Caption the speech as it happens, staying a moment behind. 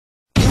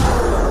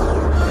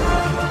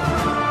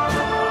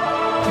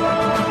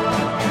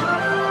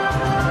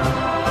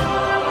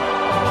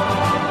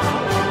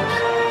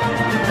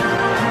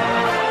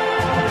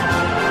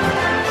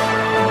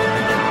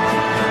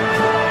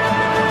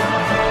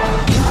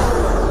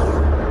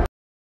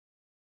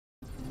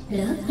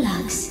Look,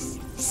 Lux.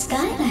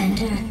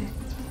 Skylander.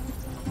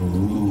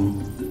 Ooh,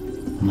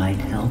 might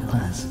help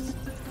us.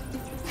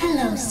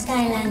 Hello,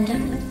 Skylander.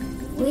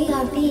 We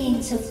are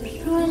beings of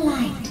pure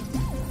light.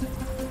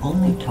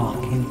 Only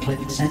talk in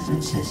clipped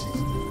sentences.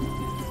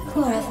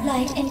 Core of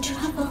light in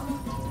trouble.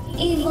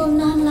 Evil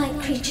non-light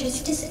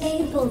creatures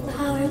disable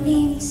power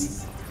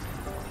beams.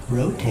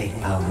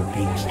 Rotate power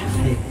beams to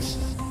fix.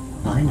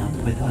 Line up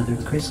with other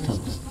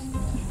crystals.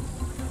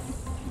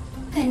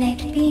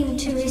 Connect beam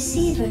to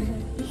receiver.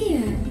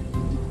 Here.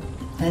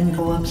 Then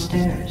go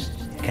upstairs.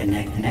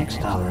 Connect next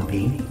power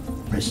beam.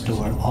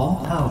 Restore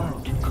all power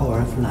to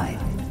core of light.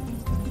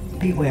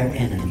 Beware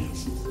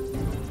enemies.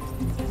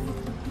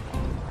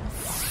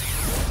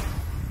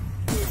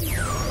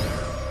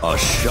 A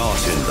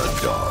shot in the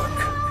dark.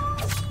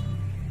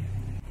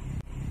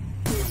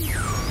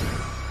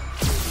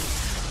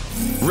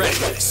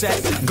 Ready,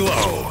 set,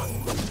 glow.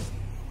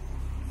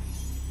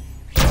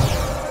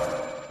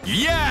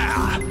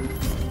 Yeah!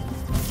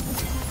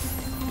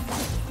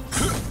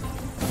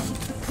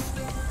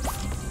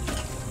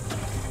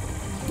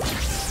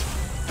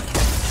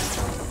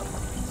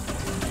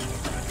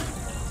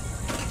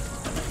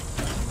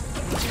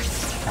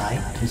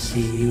 Like to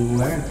see you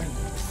work.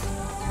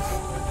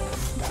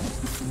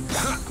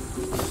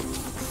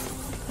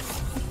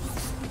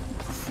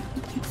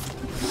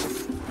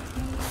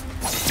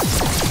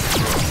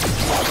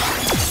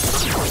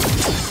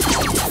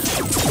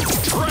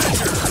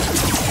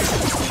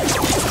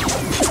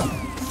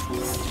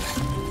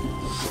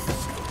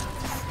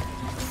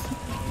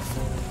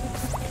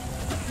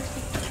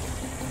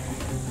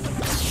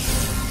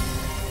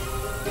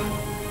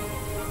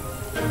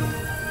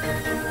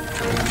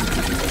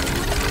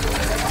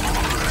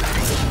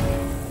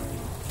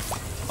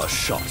 A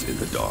shot in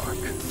the dark.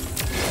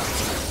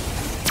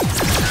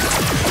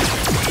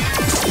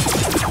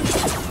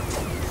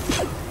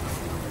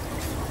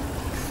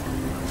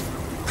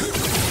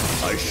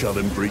 I shall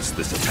embrace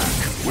this attack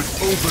with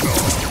open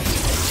arms.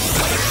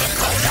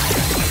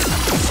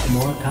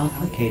 More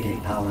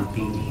complicated power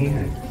beam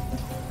here.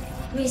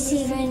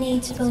 Receiver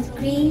needs both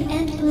green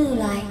and blue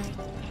light.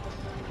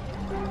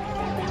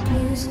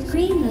 Use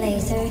green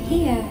laser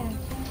here.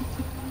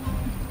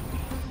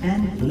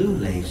 And blue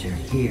laser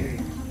here.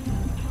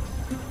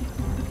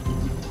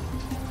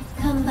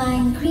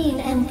 Combine green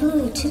and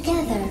blue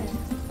together.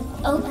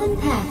 Open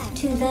path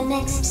to the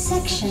next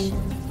section.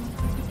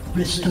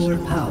 Restore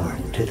power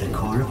to the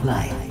core of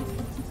light.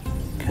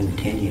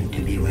 Continue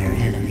to beware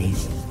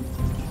enemies.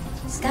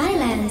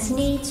 Skylands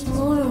needs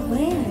more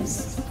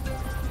wares.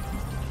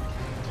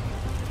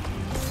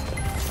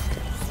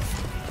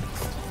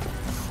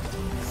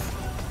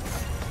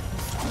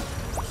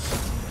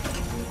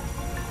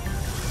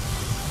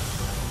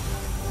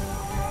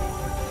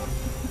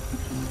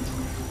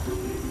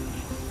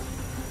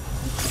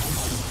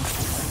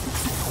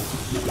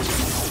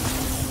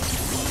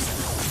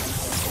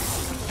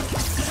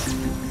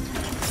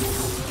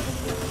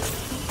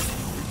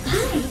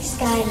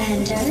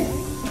 Skylander.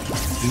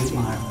 You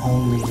are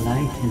only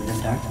light in the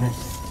darkness.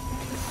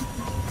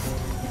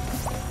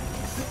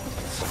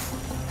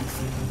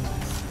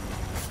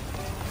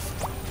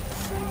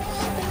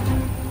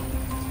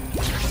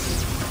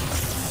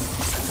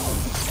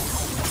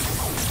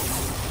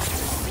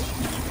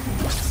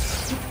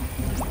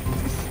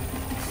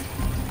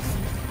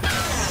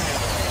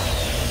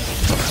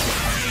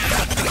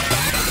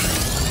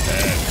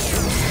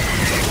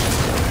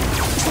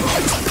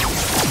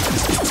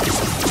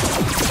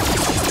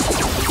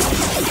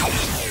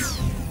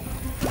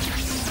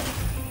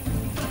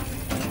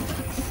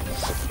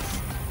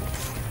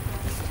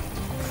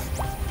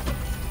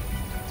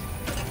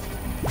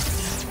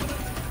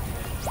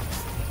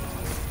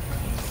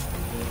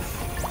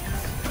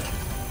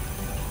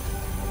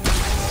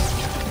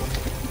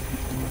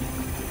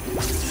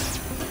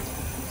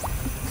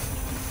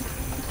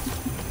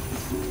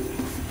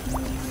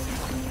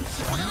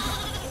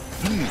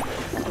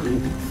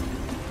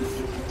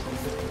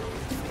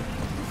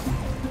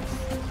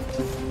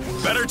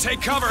 Better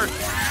take cover! A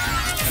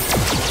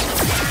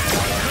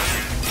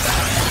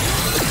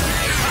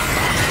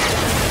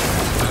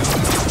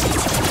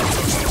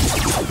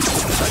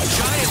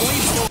giant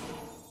leap forward!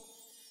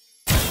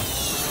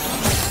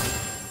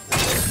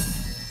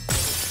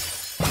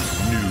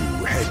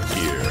 New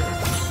headgear.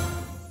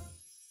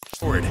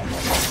 Forward.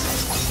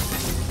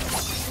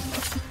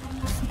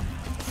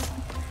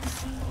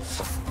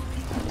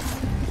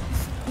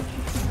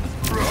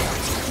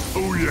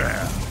 Oh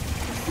yeah!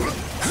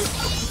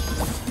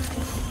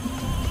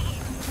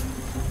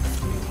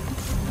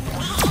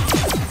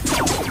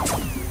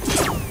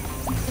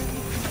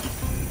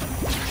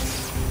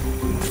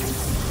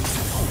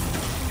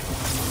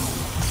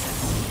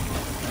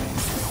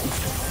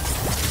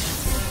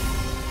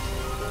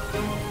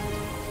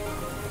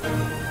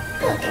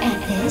 Look at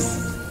this.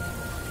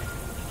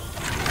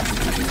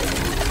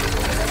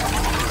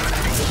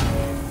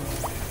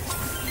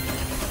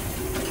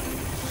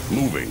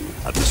 Moving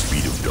at the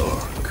speed of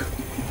dark.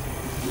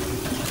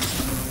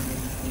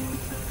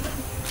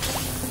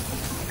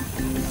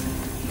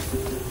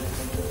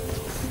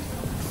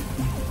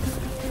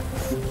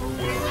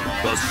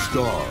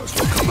 stars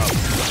will come out.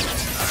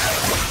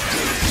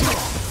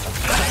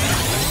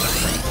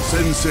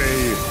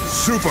 Sensei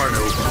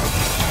Supernova.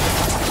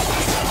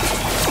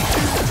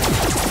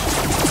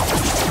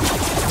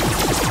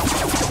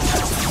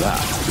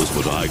 That was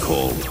what I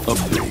call a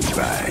Big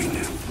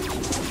Bang.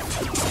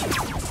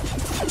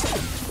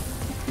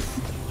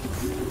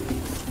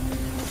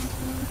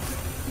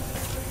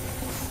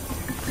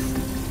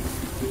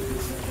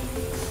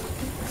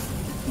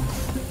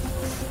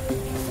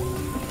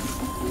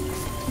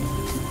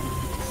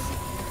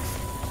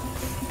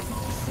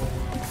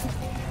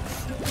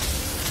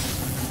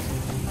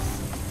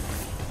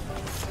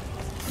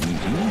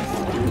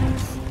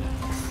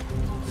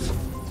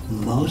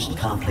 Most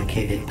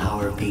complicated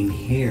power beam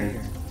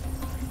here.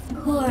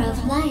 Core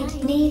of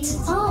light needs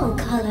all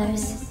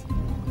colors.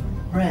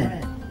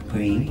 Red,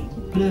 green,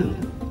 blue.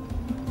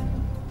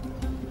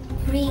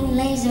 Green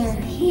laser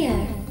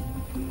here.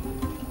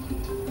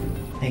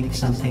 Think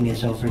something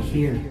is over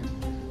here.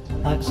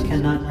 Lux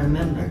cannot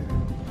remember.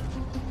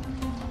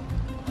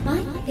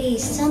 Might be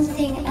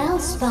something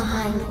else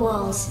behind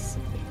walls.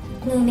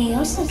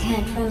 Lumiosa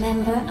can't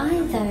remember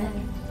either.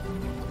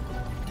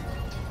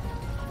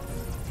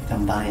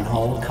 Combine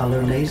all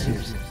color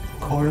lasers.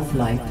 Core of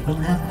Light will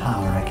have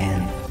power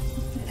again.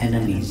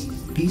 Enemies,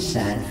 be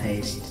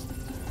sad-faced.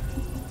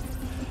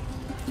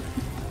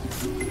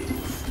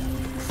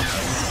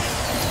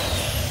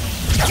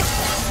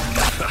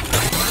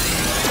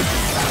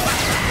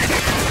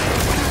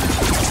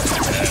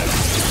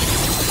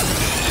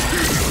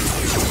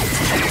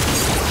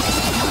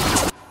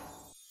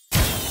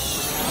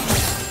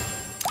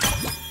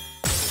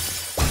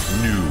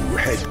 New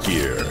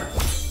headgear.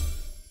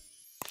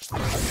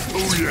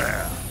 Oh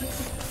yeah!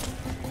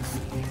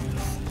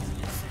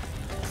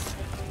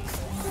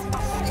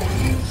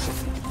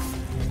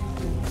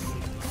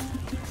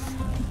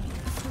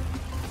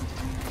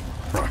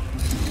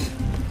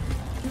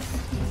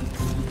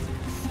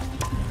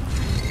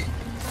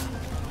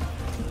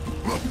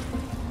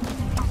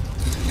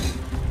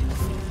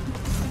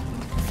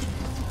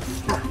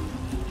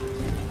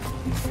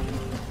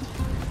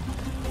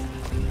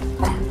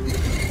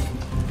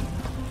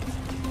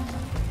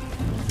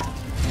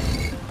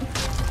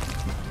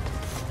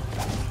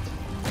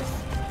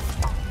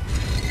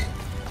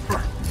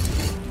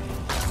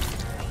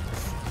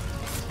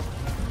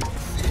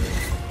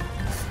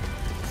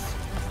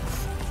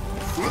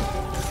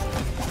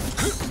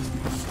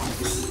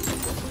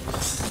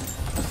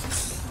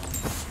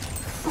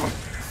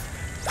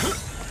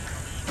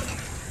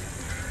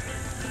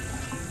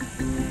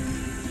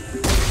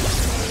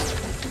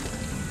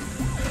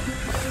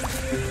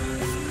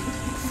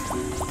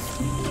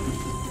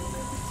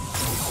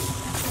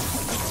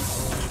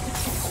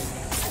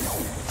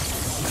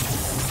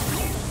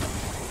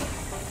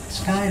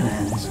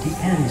 Skylanders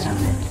depends on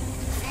it.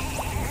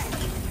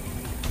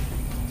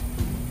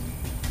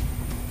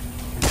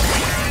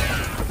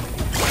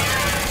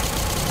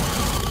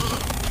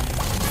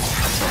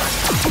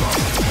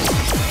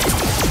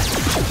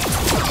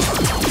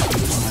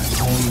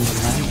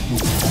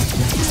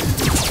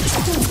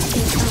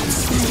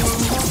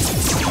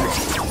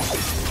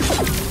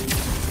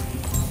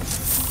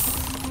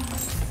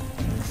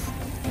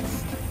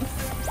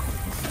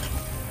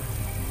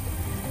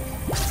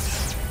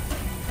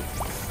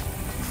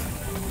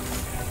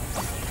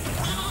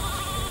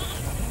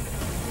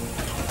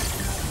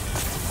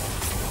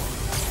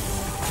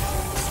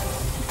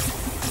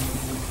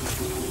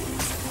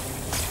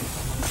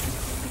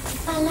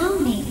 Allow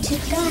me to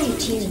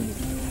guide you.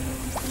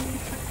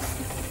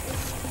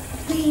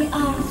 We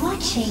are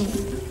watching.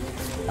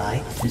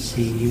 Like to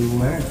see you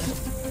work.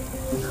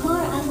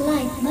 Core of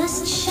light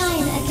must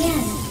shine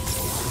again.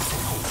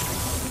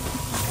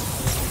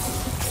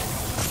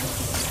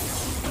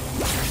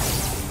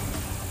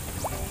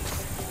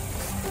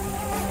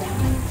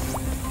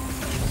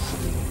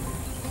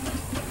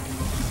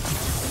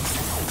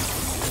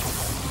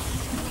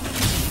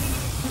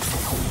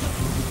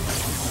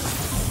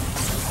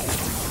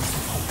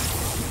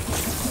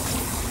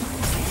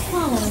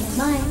 Follow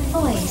my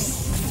voice.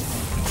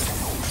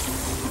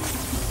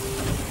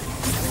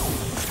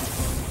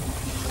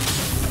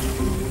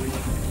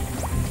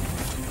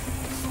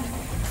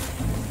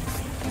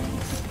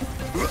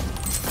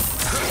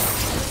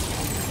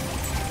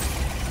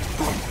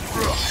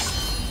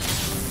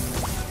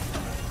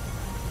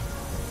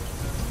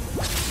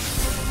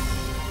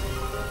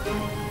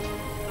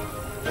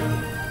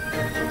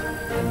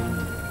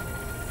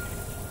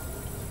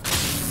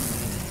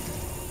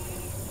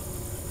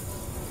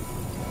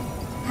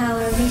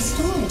 Power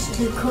restored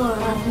to Core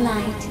of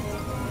Light.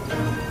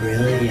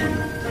 Brilliant.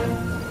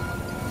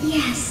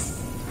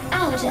 Yes,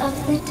 out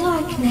of the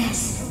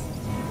darkness.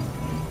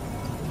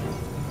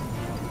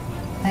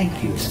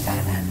 Thank you,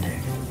 Skylander.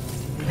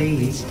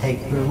 Please take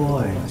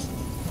rewards.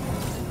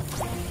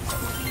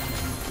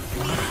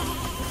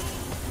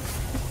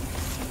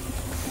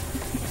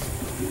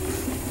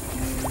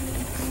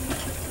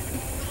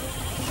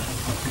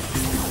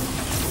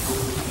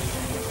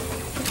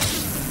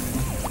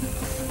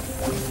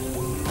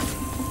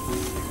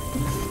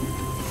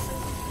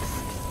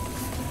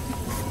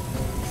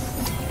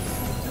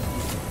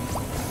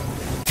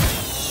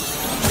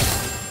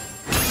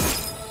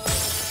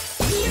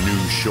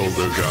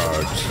 shoulder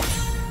guards.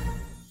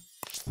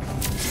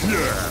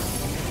 Yeah.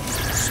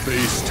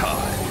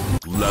 Space-time.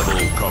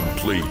 Level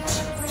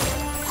complete.